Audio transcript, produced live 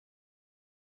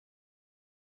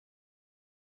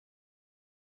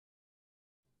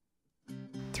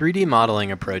3D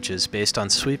modeling approaches based on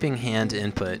sweeping hand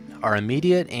input are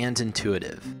immediate and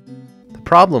intuitive. The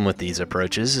problem with these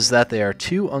approaches is that they are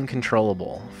too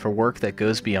uncontrollable for work that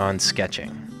goes beyond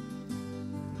sketching.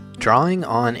 Drawing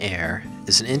on air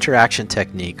is an interaction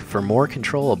technique for more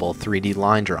controllable 3D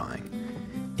line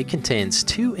drawing. It contains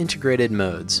two integrated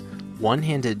modes,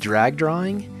 one-handed drag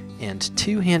drawing and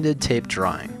two-handed tape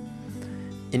drawing.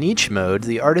 In each mode,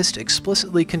 the artist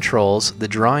explicitly controls the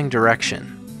drawing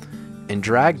direction. In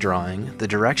drag drawing, the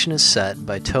direction is set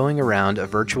by towing around a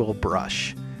virtual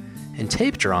brush. In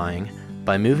tape drawing,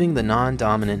 by moving the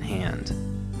non-dominant hand.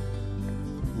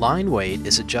 Line weight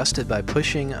is adjusted by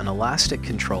pushing an elastic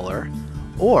controller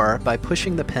or by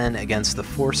pushing the pen against the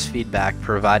force feedback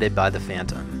provided by the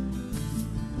phantom.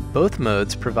 Both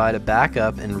modes provide a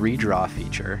backup and redraw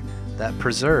feature that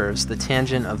preserves the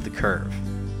tangent of the curve.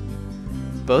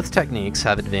 Both techniques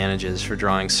have advantages for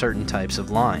drawing certain types of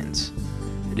lines.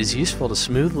 It is useful to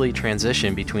smoothly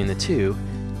transition between the two,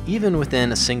 even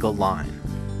within a single line.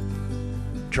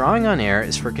 Drawing on air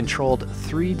is for controlled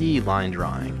 3D line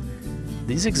drawing.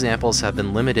 These examples have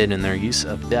been limited in their use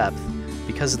of depth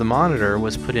because the monitor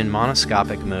was put in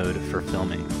monoscopic mode for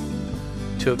filming.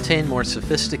 To obtain more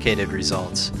sophisticated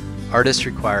results, artists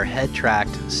require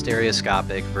head-tracked,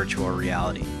 stereoscopic virtual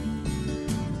reality.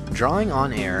 Drawing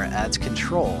on air adds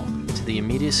control to the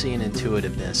immediacy and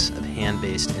intuitiveness of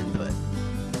hand-based input.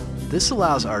 This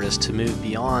allows artists to move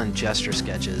beyond gesture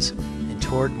sketches and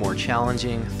toward more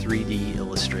challenging 3D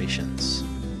illustrations.